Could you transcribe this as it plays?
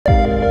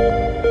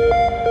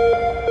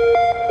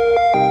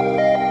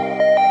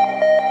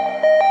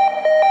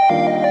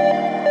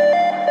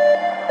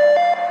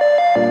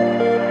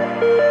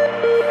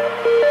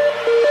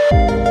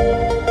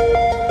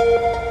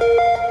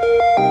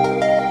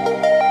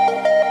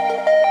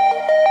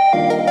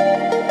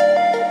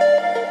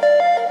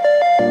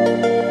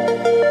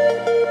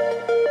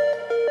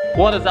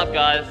What is up,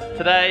 guys?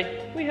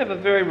 Today we have a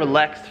very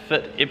relaxed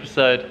fit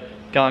episode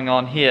going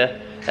on here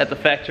at the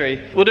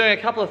factory. We're doing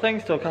a couple of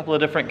things to a couple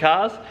of different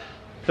cars.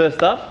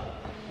 First up,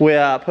 we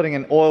are putting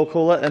an oil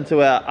cooler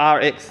into our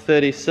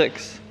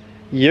RX36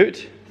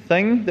 Ute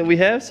thing that we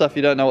have. So if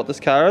you don't know what this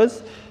car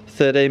is,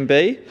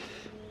 13B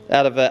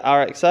out of a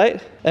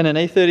RX8 and an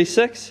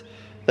E36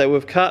 that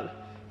we've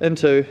cut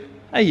into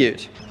a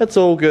Ute. It's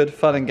all good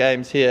fun and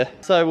games here.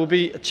 So we'll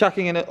be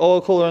chucking an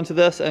oil cooler into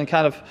this and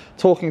kind of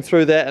talking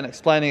through that and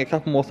explaining a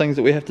couple more things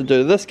that we have to do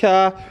to this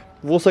car.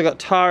 We've also got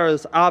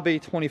Tara's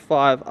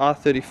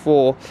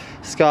RB25R34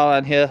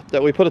 Skyline here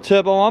that we put a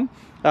turbo on,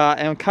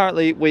 and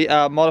currently we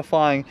are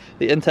modifying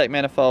the intake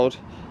manifold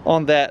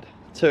on that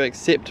to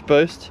accept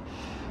boost.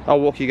 I'll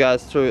walk you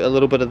guys through a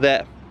little bit of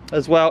that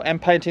as well, and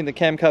painting the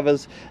cam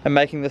covers and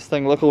making this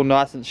thing look all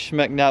nice and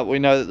schmick now that we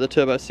know that the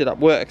turbo setup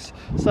works.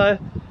 So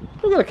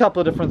we've got a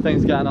couple of different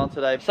things going on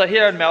today. So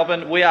here in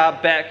Melbourne, we are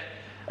back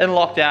in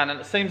lockdown,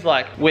 and it seems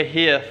like we're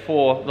here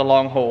for the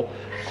long haul.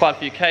 Quite a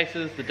few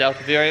cases, the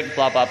Delta variant,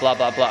 blah, blah, blah,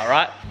 blah, blah,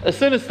 right? As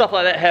soon as stuff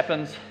like that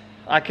happens,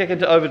 I kick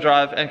into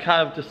overdrive and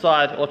kind of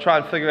decide or try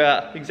and figure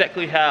out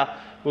exactly how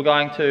we're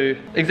going to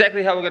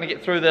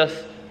get through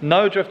this.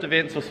 No drift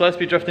events. We're supposed to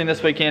be drifting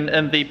this weekend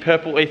in the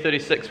purple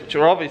E36, which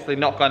we're obviously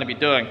not going to be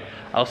doing.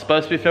 I was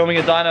supposed to be filming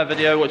a dyno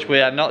video, which we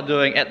are not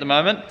doing at the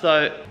moment.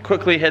 So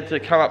quickly had to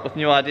come up with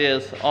new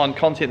ideas on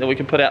content that we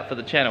can put out for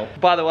the channel.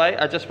 By the way,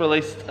 I just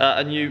released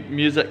a new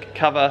music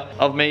cover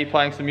of me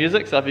playing some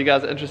music. So if you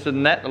guys are interested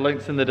in that, the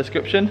link's in the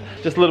description.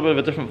 Just a little bit of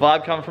a different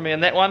vibe coming from me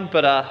in that one,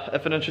 but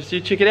if it interests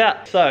you, check it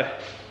out. So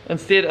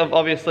instead of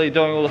obviously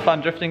doing all the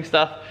fun drifting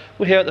stuff,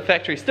 we're here at the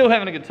factory, still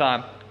having a good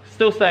time.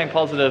 Still staying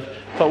positive,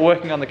 but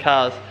working on the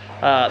cars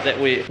that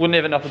we wouldn't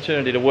have an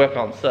opportunity to work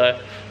on. So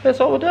that's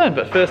what we're doing.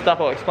 But first up,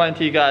 I'll explain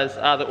to you guys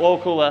the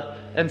oil cooler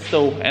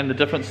install and the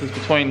differences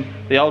between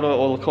the older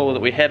oil cooler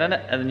that we had in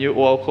it and the new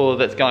oil cooler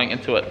that's going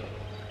into it.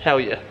 Hell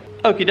yeah.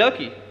 Okie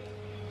dokie.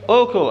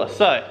 Oil cooler.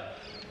 So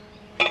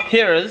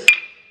here is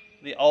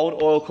the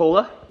old oil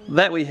cooler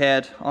that we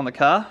had on the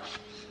car.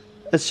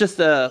 It's just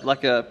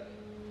like a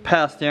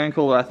power steering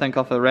cooler, I think,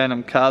 off a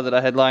random car that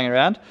I had lying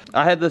around.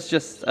 I had this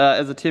just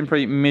as a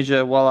temporary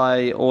measure while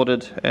I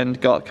ordered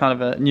and got kind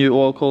of a new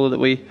oil cooler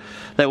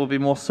that would be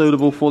more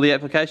suitable for the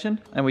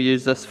application, and we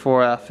used this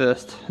for our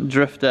first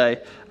drift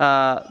day.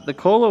 The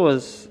cooler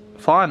was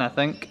fine, I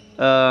think,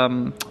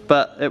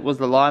 but it was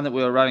the line that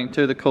we were running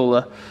to the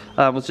cooler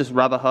was just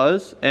rubber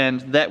hose,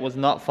 and that was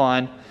not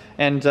fine,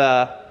 and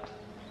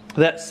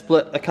that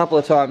split a couple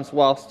of times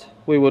whilst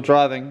we were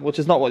driving, which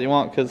is not what you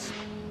want because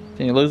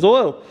then you lose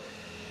oil.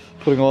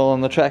 Putting oil on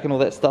the track and all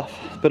that stuff,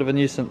 a bit of a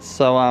nuisance.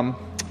 So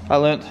I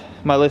learnt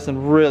my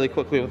lesson really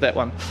quickly with that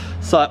one.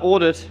 So I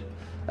ordered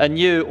a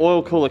new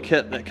oil cooler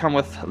kit that come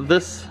with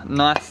this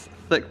nice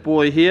thick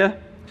boy here.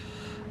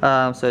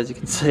 So as you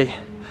can see,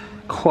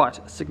 quite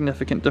a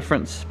significant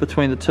difference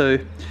between the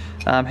two.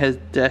 Has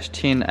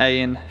 -10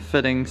 AN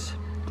fittings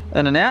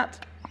in and out,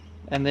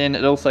 and then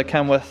it also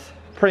come with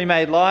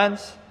pre-made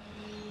lines.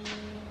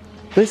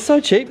 They're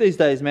so cheap these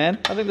days, man.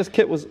 I think this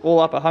kit was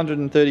all up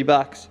 130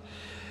 bucks.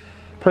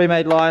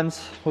 Pre-made lines,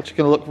 which are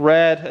going to look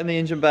rad in the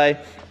engine bay,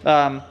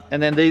 and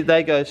then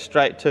they go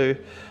straight to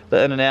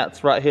the in and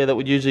outs right here that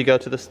would usually go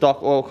to the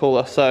stock oil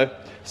cooler. So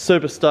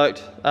super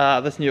stoked.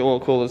 This new oil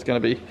cooler is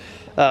going to be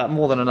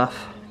more than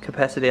enough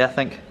capacity, I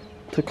think,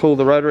 to cool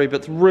the rotary. But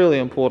it's really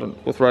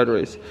important with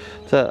rotaries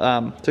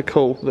to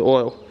cool the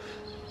oil.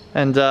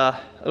 And it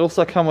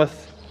also come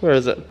with, where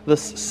is it,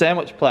 this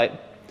sandwich plate,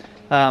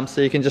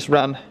 so you can just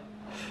run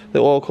the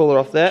oil cooler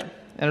off that.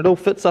 And it all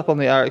fits up on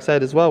the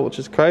RX8 as well, which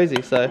is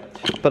crazy. So,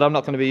 but I'm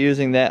not going to be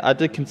using that. I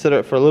did consider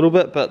it for a little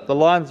bit, but the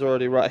line's are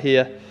already right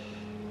here,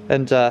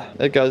 and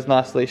it goes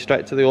nicely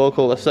straight to the oil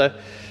cooler. So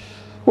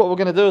what we're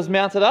going to do is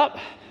mount it up.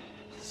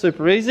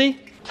 Super easy.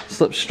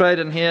 Slip straight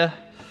in here,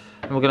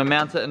 and we're going to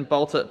mount it and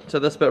bolt it to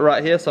this bit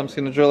right here. So I'm just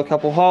going to drill a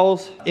couple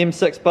holes,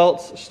 M6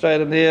 bolts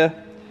straight in there,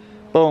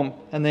 boom,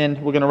 and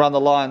then we're going to run the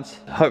lines.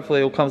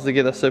 Hopefully it all comes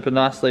together super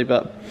nicely.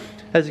 But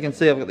as you can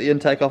see, I've got the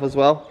intake off as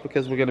well,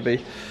 because we're going to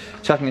be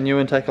chucking a new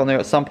intake on there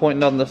at some point,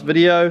 not in this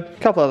video. A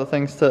couple other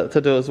things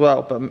to do as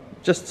well, but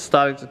just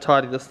starting to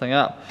tidy this thing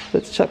up.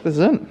 Let's chuck this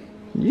in.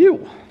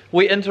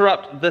 We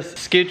interrupt this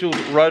scheduled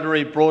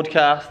rotary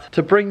broadcast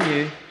to bring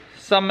you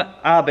some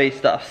RB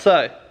stuff.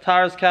 So,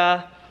 Tara's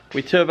car,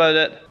 we turboed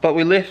it, but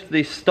we left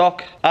the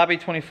stock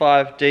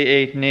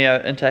RB25DE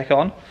Neo intake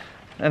on,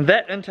 and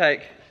that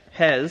intake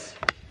has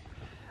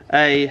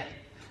a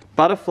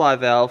butterfly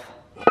valve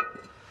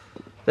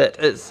that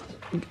is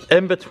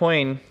in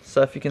between.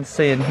 So if you can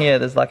see in here,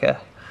 there's like a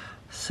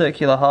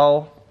circular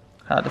hole,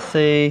 hard to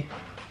see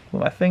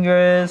where my finger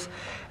is,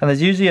 and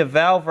there's usually a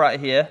valve right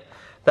here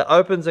that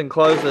opens and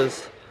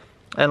closes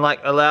and like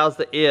allows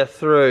the air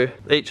through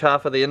each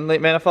half of the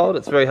inlet manifold.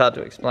 It's very hard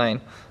to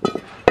explain.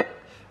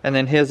 And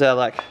then here's our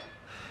like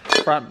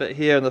front bit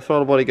here, and the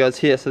throttle body goes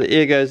here, so the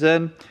air goes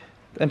in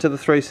into the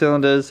 3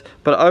 cylinders,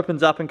 but it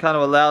opens up and kind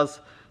of allows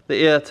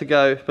the air to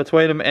go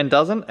between them and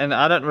doesn't, and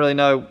I don't really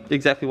know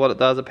exactly what it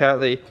does.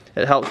 Apparently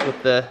it helps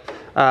with the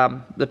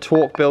the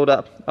torque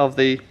buildup of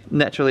the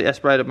naturally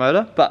aspirated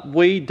motor, but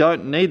we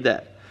don't need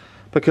that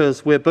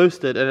because we're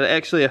boosted, and it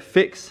actually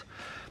affects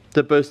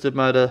the boosted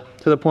motor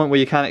to the point where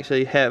you can't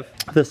actually have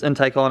this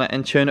intake on it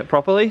and tune it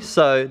properly.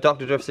 So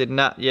Dr. Drift said,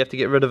 nah, you have to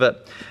get rid of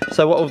it.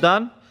 So what we've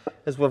done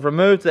is we've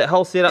removed that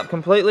whole setup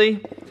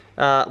completely.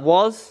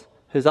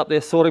 Who's up there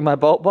sorting my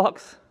bolt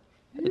box,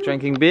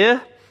 drinking beer.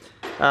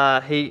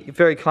 He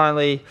very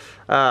kindly,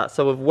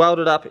 so we've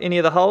welded up any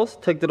of the holes,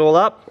 tigged it all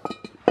up.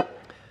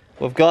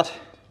 We've got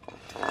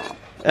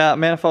our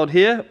manifold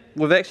here.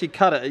 We've actually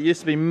cut it. It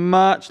used to be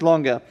much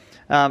longer.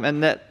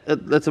 And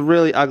that's a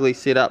really ugly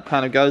setup,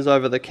 kind of goes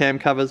over the cam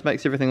covers,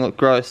 makes everything look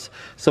gross.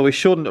 So we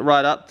shortened it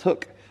right up,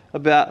 took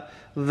about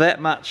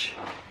that much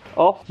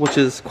off, which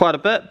is quite a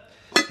bit,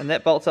 and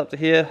that bolts up to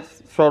here,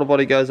 throttle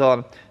body goes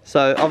on.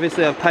 So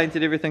obviously I've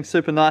painted everything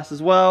super nice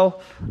as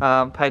well,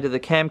 painted the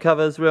cam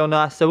covers real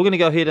nice. So we're going to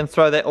go ahead and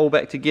throw that all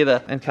back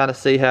together and kind of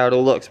see how it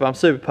all looks, but I'm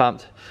super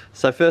pumped.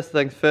 So first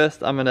things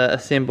first, I'm going to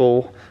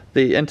assemble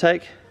the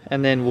intake,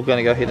 and then we're going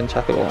to go ahead and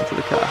chuck it all into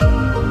the car.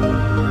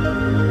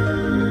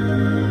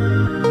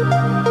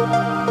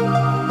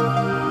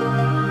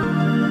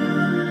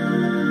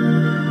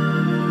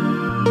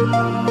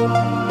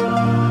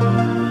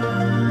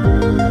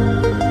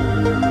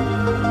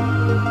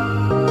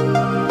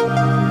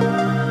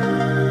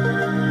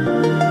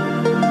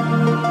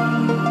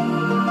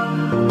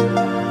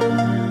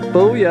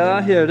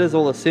 Booyah, here it is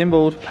all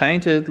assembled,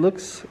 painted,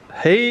 looks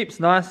heaps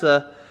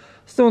nicer.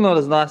 Still not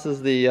as nice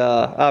as the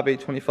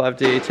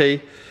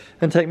RB25DE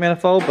intake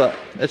manifold, but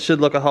it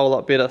should look a whole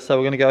lot better. So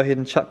we're going to go ahead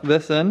and chuck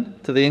this in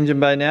to the engine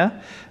bay now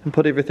and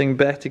put everything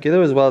back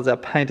together, as well as our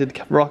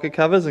painted rocker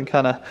covers, and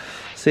kind of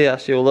see how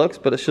she all looks,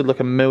 but it should look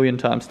a million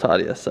times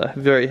tidier, so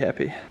very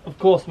happy. Of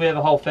course we have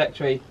a whole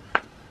factory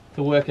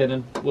to work in,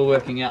 and we're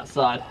working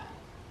outside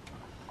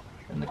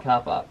in the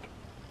car park.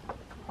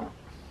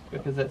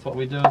 Because that's what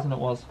we do, isn't it,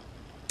 Was?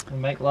 We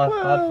make life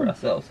hard for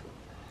ourselves.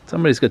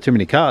 Somebody's got too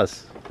many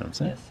cars, you know what I'm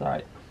saying? Yes,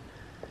 sorry.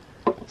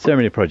 So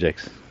many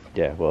projects.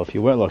 Yeah, well, if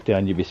you weren't locked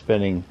down, you'd be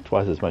spending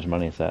twice as much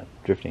money as that,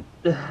 drifting.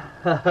 It's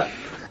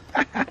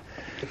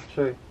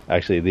true.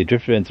 Actually, the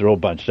drift events are all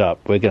bunched up.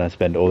 We're going to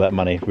spend all that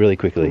money really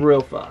quickly.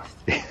 Real fast.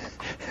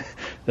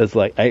 There's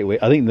like 8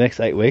 weeks. I think the next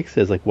 8 weeks,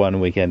 there's like one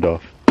weekend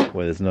off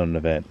where there's not an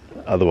event.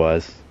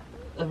 Otherwise,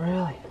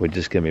 really? We're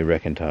just going to be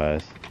wrecking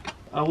tyres.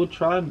 I would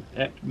try and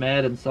act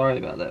mad and sorry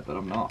about that, but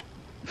I'm not.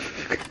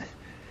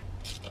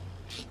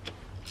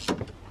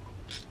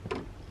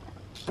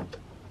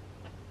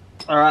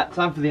 Alright,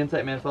 time for the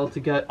intake manifold to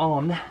go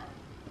on.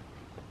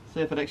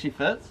 See if it actually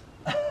fits.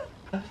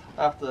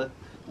 After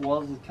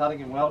Was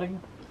cutting and welding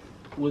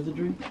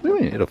wizardry.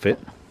 It'll fit.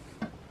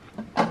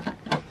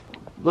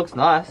 Looks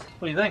nice.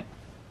 What do you think?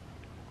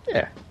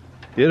 Yeah,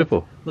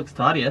 beautiful. Looks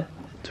tidier.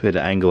 So we had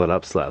to angle it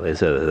up slightly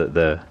so that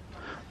the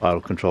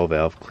idle control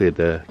valve cleared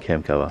the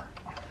cam cover.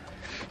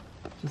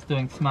 Just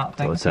doing smart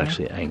things. So it's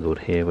actually angled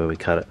here where we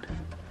cut it.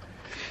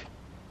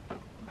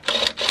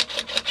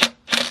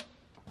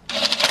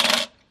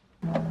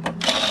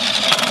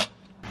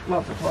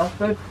 Lots of class,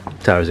 babe.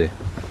 Tara's here.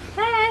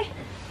 Hey!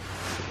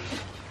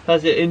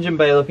 How's your engine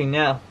bay looking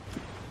now?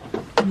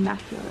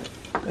 Immaculate.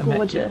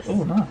 Gorgeous.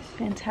 Oh, nice.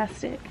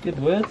 Fantastic. Good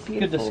words. Beautiful.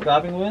 Good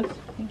describing words.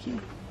 Thank you.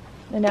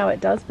 And now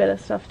it does better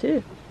stuff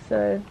too.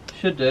 So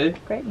should do.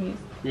 Great news.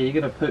 Yeah, you're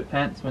gonna poop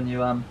pants when you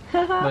when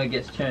it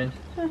gets tuned.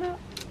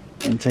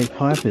 Intake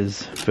pipe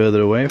is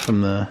further away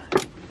from the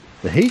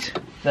heat.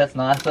 That's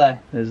nice, eh?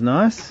 It's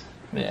nice.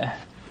 Yeah.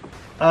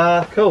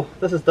 Cool.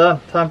 This is done.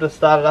 Time to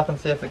start it up and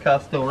see if the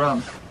car still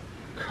runs.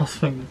 Cross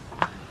fingers.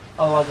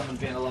 Otherwise I'm gonna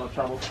be in a lot of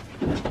trouble.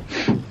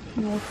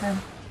 You walk in.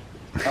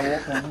 I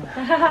walk in.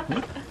 Yeah.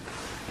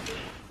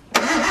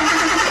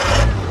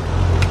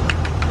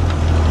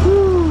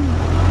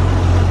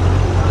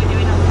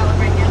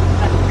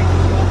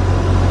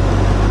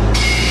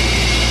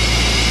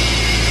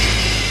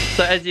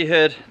 So as you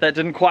heard, that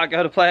didn't quite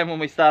go to plan when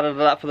we started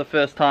it up for the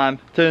first time.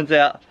 Turns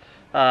out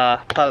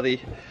part of the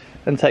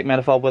intake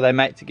manifold where they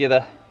mate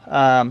together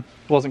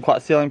wasn't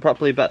quite sealing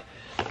properly, but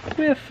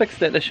we have fixed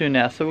that issue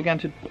now. So we're going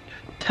to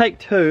take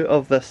 2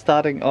 of the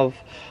starting of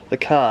the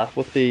car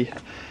with the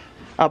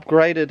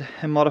upgraded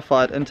and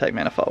modified intake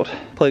manifold.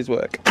 Please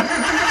work.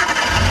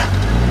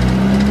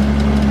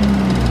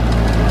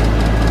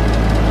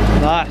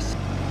 Nice.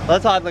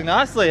 That's idling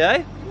nicely,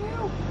 eh?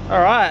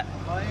 Alright.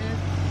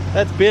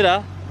 That's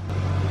better.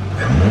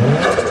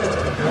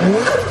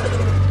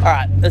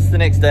 Alright, it's the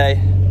next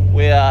day.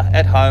 We are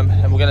at home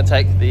and we're going to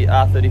take the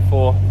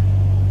R34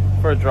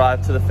 for a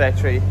drive to the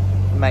factory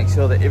and make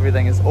sure that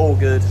everything is all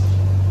good.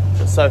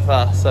 But so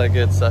far, so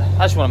good. So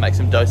I just want to make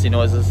some dosey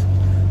noises.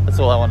 That's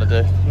all I want to do.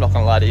 I'm not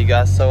going to lie to you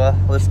guys. So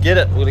let's get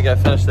it. We're going to go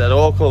finish that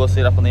all cooler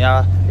setup on the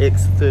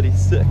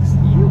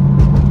RX36.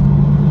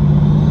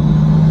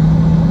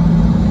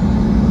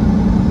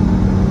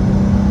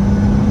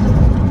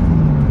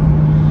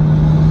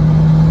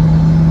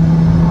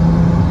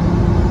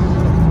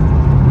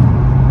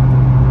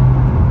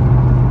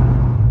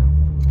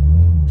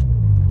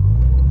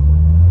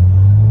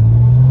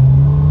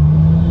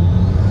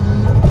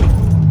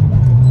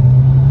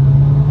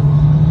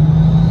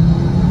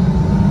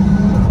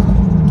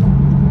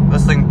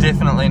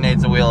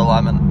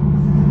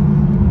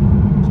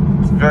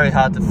 very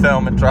hard to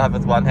film and drive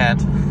with one hand.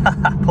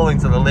 Pulling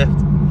to the left.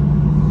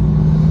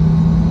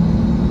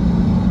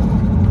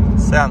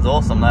 Sounds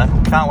awesome though.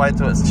 Can't wait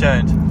till it's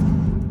tuned.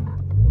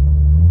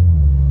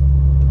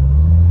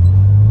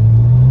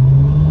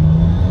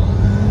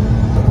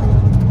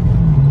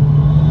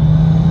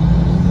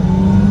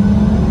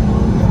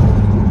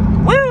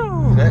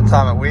 Woo! That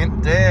time it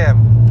went,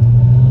 damn.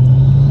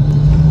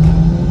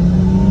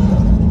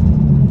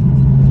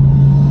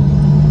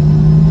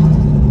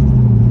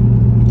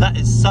 That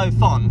is so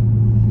fun.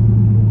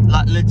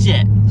 Like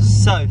legit,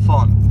 so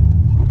fun.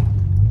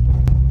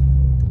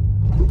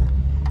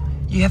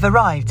 You have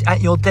arrived at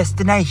your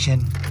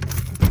destination.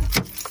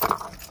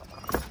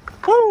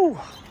 Woo!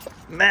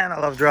 Man, I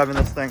love driving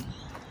this thing.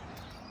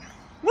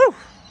 Woo!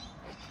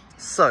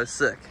 So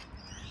sick.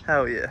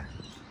 Hell yeah.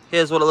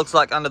 Here's what it looks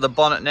like under the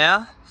bonnet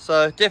now.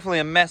 So definitely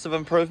a massive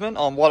improvement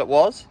on what it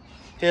was.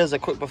 Here's a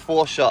quick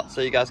before shot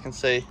so you guys can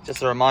see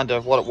just a reminder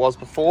of what it was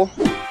before.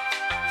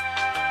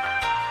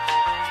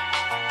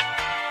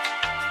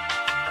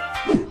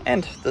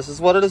 And this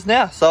is what it is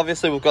now. So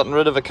obviously we've gotten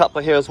rid of a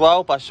coupler here as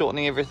well by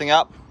shortening everything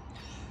up.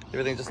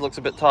 Everything just looks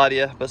a bit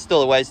tidier, but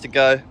still a ways to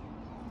go.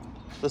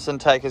 This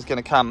intake is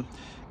going to come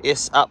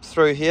S up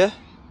through here,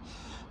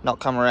 not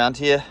come around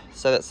here.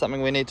 So that's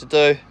something we need to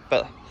do.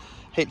 But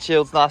heat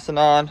shield's nice and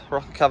on,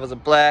 rocker covers are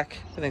black.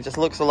 Everything just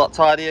looks a lot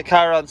tidier.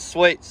 Car runs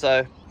sweet,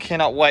 so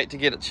cannot wait to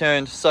get it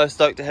tuned. So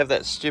stoked to have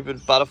that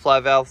stupid butterfly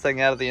valve thing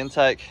out of the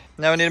intake.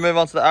 Now we need to move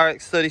on to the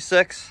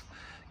RX36.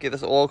 Get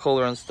this oil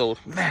cooler installed.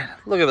 Man,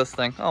 look at this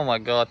thing. Oh my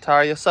god,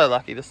 Tara, you're so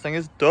lucky. This thing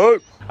is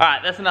dope.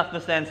 Alright, that's enough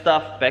Nissan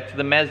stuff. Back to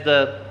the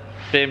Mazda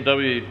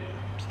BMW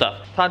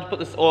stuff. Time to put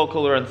this oil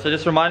cooler in. So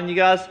just reminding you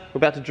guys, we're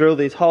about to drill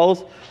these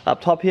holes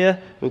up top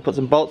here. We'll put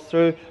some bolts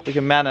through. We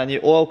can mount a new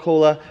oil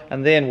cooler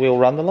and then we'll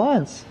run the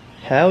lines.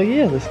 Hell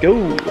yeah, let's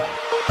go.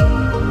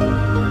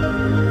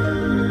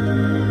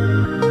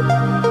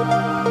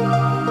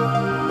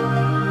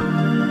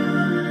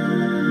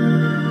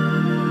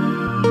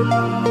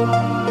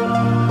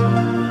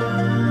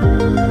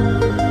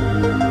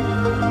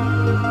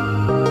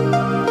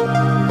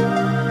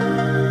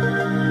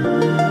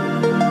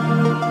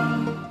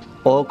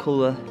 Oil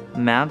cooler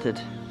mounted.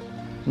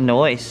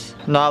 Nice.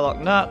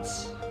 Nylock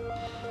nuts.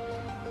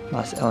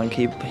 Nice Allen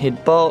key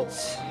head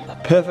bolts.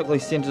 Perfectly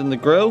centered in the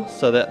grill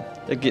so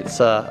that it gets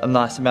a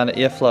nice amount of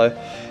airflow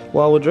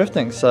while we're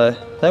drifting. So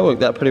that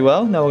worked out pretty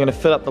well. Now we're going to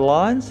fit up the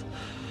lines.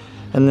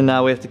 And then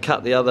now we have to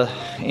cut the other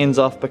ends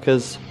off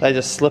because they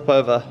just slip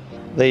over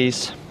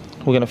these.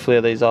 We're going to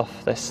flare these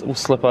off. We'll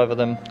slip over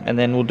them and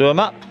then we'll do them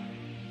up.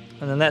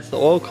 And then that's the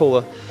oil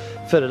cooler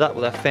fitted up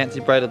with our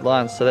fancy braided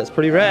lines. So that's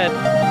pretty rad.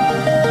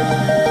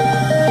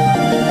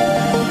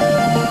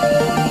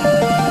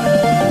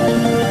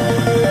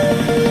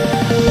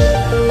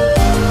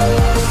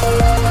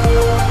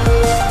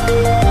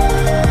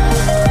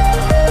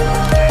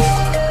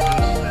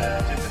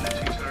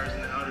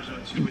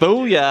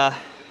 Booyah!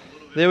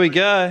 There we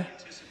go.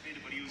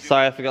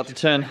 Sorry, I forgot to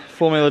turn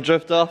Formula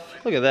Drift off.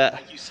 Look at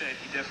that.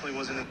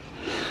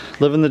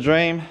 Living the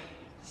dream.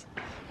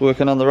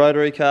 Working on the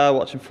rotary car,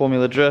 watching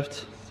Formula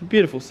Drift. It's a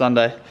beautiful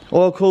Sunday.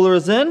 Oil cooler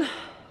is in.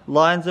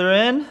 Lines are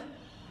in.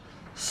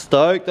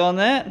 Stoked on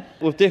that.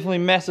 We've definitely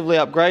massively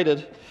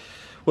upgraded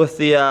with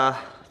the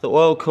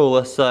oil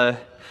cooler, so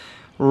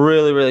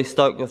really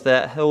stoked with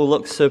that. It all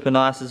looks super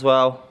nice as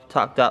well.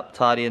 Tucked up,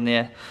 tidy in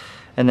there.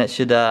 And that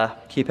should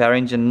keep our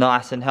engine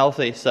nice and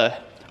healthy. So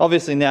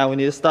obviously now we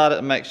need to start it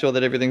and make sure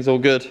that everything's all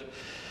good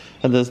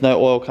and there's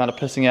no oil kind of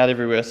pissing out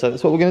everywhere. So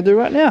that's what we're going to do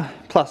right now.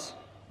 Plus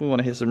we want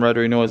to hear some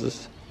rotary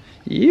noises.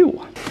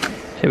 Ew.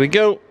 Here we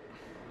go.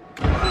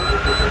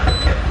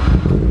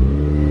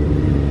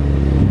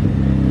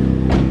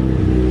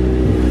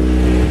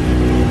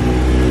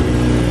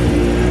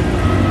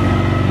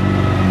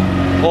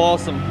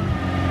 Awesome.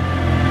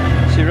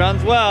 She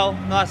runs well,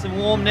 nice and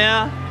warm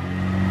now.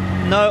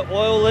 No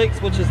oil leaks,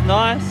 which is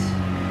nice.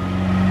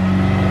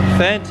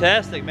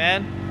 Fantastic,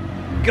 man.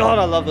 God,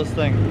 I love this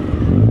thing.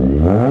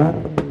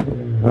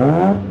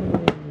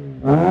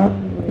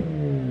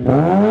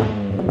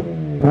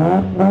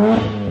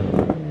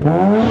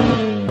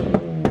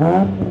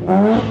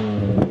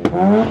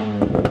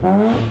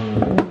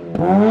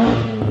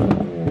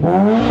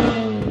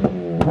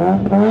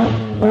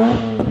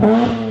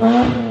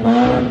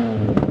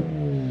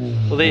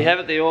 Well, there you have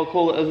it. The oil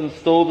cooler is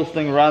installed. This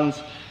thing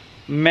runs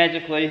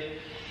magically.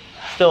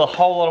 Still a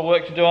whole lot of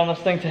work to do on this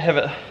thing to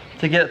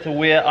get it to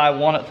where I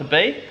want it to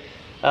be.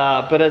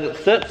 But as it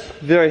sits,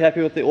 very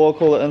happy with the oil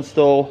cooler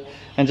install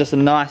and just a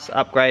nice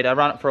upgrade. I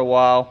run it for a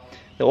while.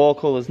 The oil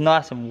cooler is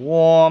nice and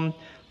warm,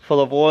 full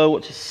of oil,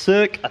 which is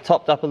sick. I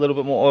topped up a little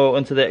bit more oil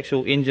into the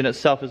actual engine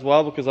itself as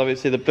well, because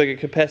obviously the bigger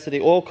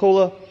capacity oil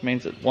cooler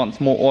means it wants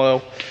more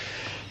oil,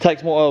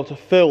 takes more oil to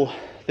fill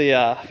the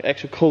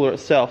actual cooler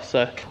itself.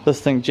 So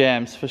this thing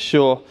jams for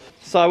sure.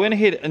 So I went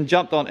ahead and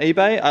jumped on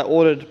eBay. I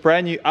ordered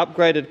brand new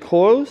upgraded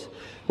coils.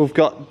 We've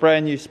got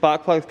brand new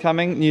spark plugs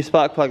coming, new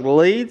spark plug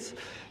leads.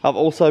 I've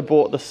also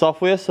bought the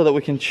software so that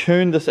we can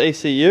tune this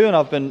ECU, and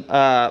I've been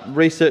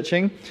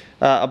researching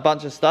a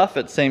bunch of stuff.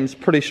 It seems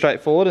pretty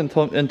straightforward in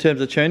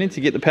terms of tuning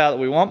to get the power that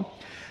we want.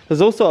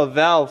 There's also a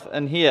valve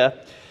in here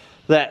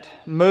that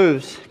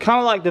moves, kind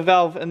of like the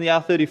valve in the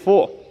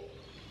R34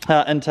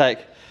 intake,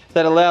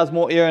 that allows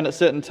more air in at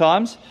certain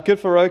times. Good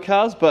for road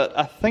cars, but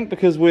I think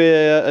because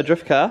we're a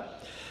drift car,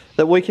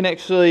 that we can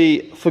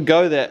actually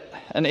forgo that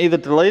and either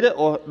delete it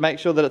or make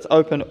sure that it's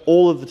open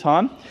all of the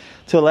time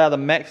to allow the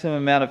maximum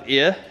amount of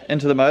air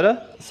into the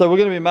motor. So we're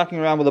going to be mucking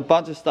around with a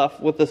bunch of stuff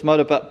with this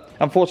motor, but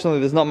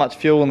unfortunately there's not much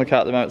fuel in the car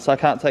at the moment, so I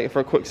can't take it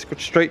for a quick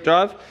street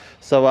drive.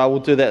 So we'll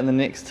do that in the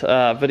next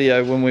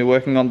video when we're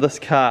working on this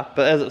car.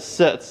 But as it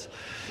sits,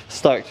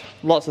 stoked.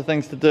 Lots of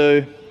things to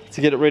do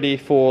to get it ready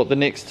for the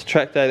next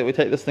track day that we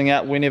take this thing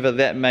out, whenever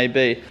that may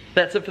be.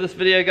 That's it for this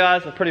video,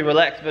 guys. A pretty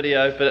relaxed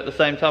video, but at the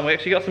same time we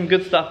actually got some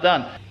good stuff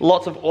done.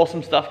 Lots of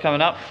awesome stuff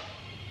coming up.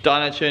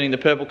 Dyno tuning the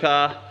purple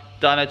car,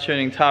 dyno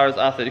tuning Tara's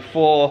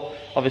R34,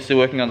 obviously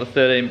working on the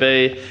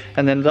 13B,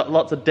 and then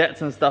lots of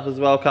Datsun stuff as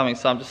well coming,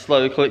 so I'm just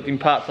slowly collecting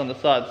parts on the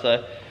side,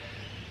 so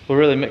we're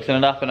really mixing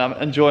it up and I'm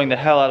enjoying the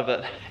hell out of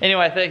it.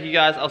 Anyway, thank you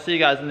guys. I'll see you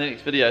guys in the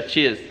next video.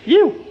 Cheers.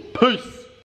 Peace.